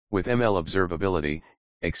With ML observability,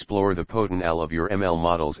 explore the potential of your ML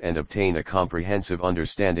models and obtain a comprehensive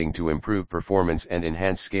understanding to improve performance and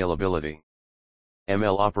enhance scalability.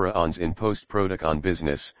 ML operations in post-production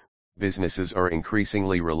business. Businesses are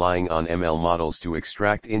increasingly relying on ML models to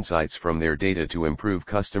extract insights from their data to improve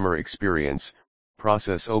customer experience,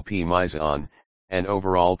 process optimization, and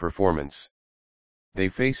overall performance. They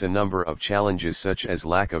face a number of challenges such as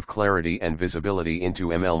lack of clarity and visibility into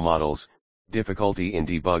ML models, difficulty in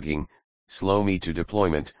debugging, slow to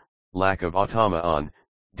deployment, lack of automation,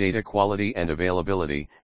 data quality and availability,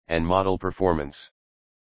 and model performance.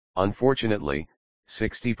 Unfortunately,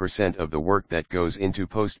 60% of the work that goes into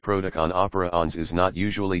post-production operations is not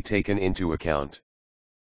usually taken into account.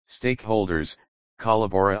 Stakeholders,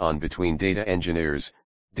 collaboration between data engineers,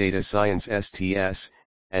 data science STS,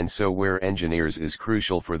 and software engineers is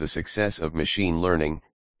crucial for the success of machine learning,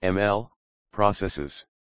 ML, processes.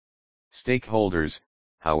 Stakeholders,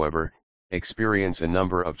 however, experience a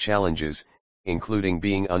number of challenges, including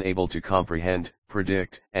being unable to comprehend,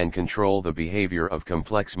 predict, and control the behavior of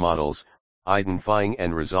complex models, identifying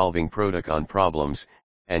and resolving production problems,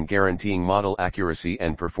 and guaranteeing model accuracy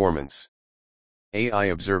and performance. AI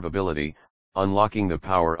observability. Unlocking the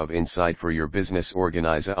power of insight for your business.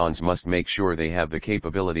 Organizations must make sure they have the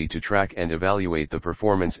capability to track and evaluate the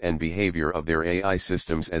performance and behavior of their AI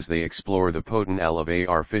systems as they explore the potential of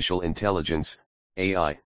artificial intelligence,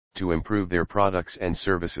 AI, to improve their products and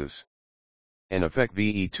services. An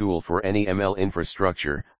effective tool for any ML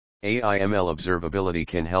infrastructure, AI ML observability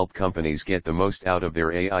can help companies get the most out of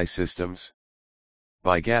their AI systems.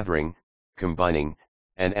 By gathering, combining,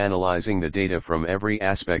 and analyzing the data from every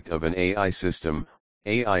aspect of an AI system,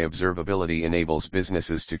 AI observability enables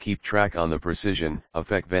businesses to keep track on the precision,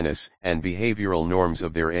 effectiveness, and behavioral norms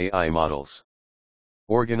of their AI models.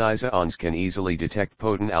 Organizations can easily detect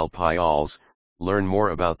potential pitfalls, learn more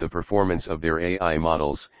about the performance of their AI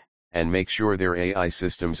models, and make sure their AI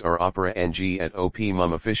systems are operating at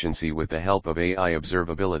optimum efficiency with the help of AI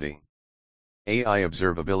observability. AI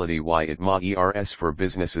observability. Why it matters for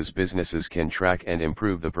businesses. Businesses can track and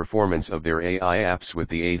improve the performance of their AI apps with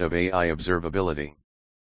the aid of AI observability.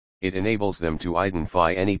 It enables them to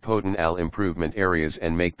identify any potential improvement areas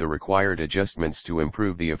and make the required adjustments to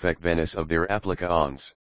improve the effectiveness of their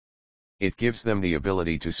applications. It gives them the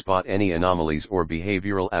ability to spot any anomalies or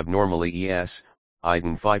behavioral abnormalities,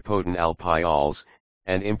 identify potential pitfalls,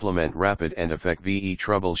 and implement rapid and effective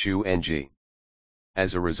troubleshooting.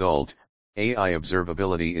 As a result, AI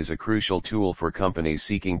observability is a crucial tool for companies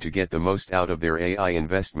seeking to get the most out of their AI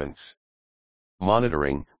investments.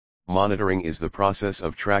 Monitoring. Monitoring is the process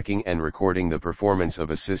of tracking and recording the performance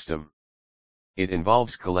of a system. It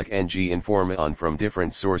involves collecting information from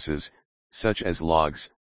different sources, such as logs,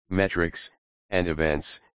 metrics, and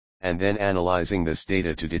events, and then analyzing this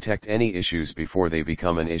data to detect any issues before they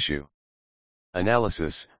become an issue.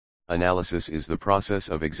 Analysis. Analysis is the process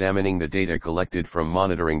of examining the data collected from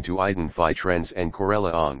monitoring to identify trends and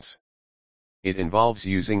correlations. It involves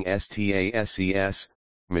using stats,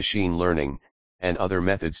 machine learning, and other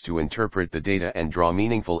methods to interpret the data and draw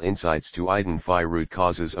meaningful insights to identify root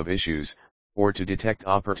causes of issues, or to detect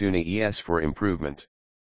opportunities for improvement.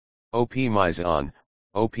 Optimization.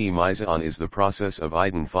 Optimization is the process of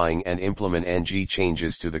identifying and implementing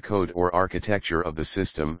changes to the code or architecture of the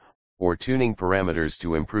system, or tuning parameters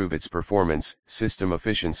to improve its performance, system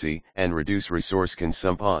efficiency, and reduce resource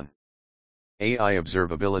consumption. AI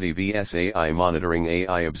observability vs AI monitoring.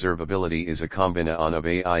 AI observability is a combination of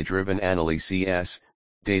AI-driven analysis,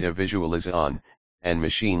 data visualization, and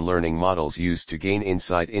machine learning models used to gain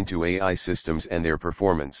insight into AI systems and their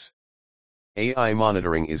performance. AI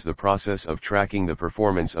monitoring is the process of tracking the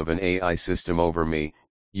performance of an AI system over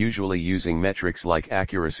usually using metrics like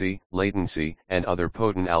accuracy, latency, and other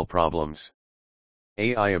potential problems.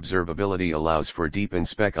 AI observability allows for deep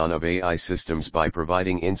inspection of AI systems by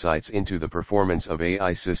providing insights into the performance of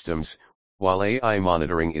AI systems, while AI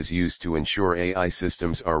monitoring is used to ensure AI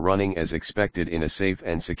systems are running as expected in a safe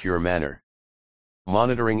and secure manner.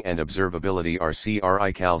 Monitoring and observability are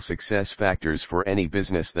critical success factors for any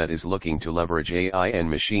business that is looking to leverage AI and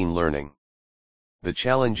machine learning. The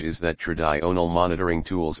challenge is that traditional monitoring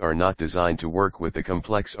tools are not designed to work with the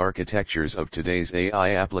complex architectures of today's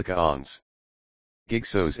AI applications.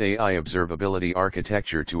 Giggso's AI observability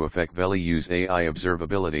architecture. To effectively use AI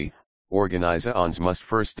observability, organizations must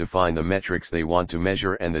first define the metrics they want to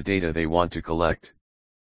measure and the data they want to collect.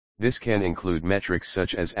 This can include metrics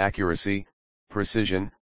such as accuracy,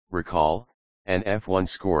 precision, recall, and F1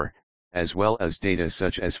 score, as well as data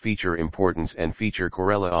such as feature importance and feature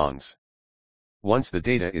correlations. Once the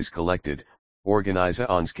data is collected,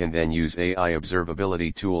 Organizations can then use AI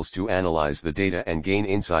observability tools to analyze the data and gain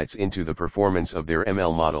insights into the performance of their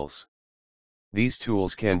ML models. These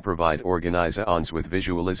tools can provide organizations with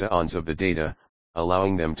visualizations of the data,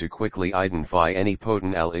 allowing them to quickly identify any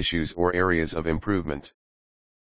potential issues or areas of improvement.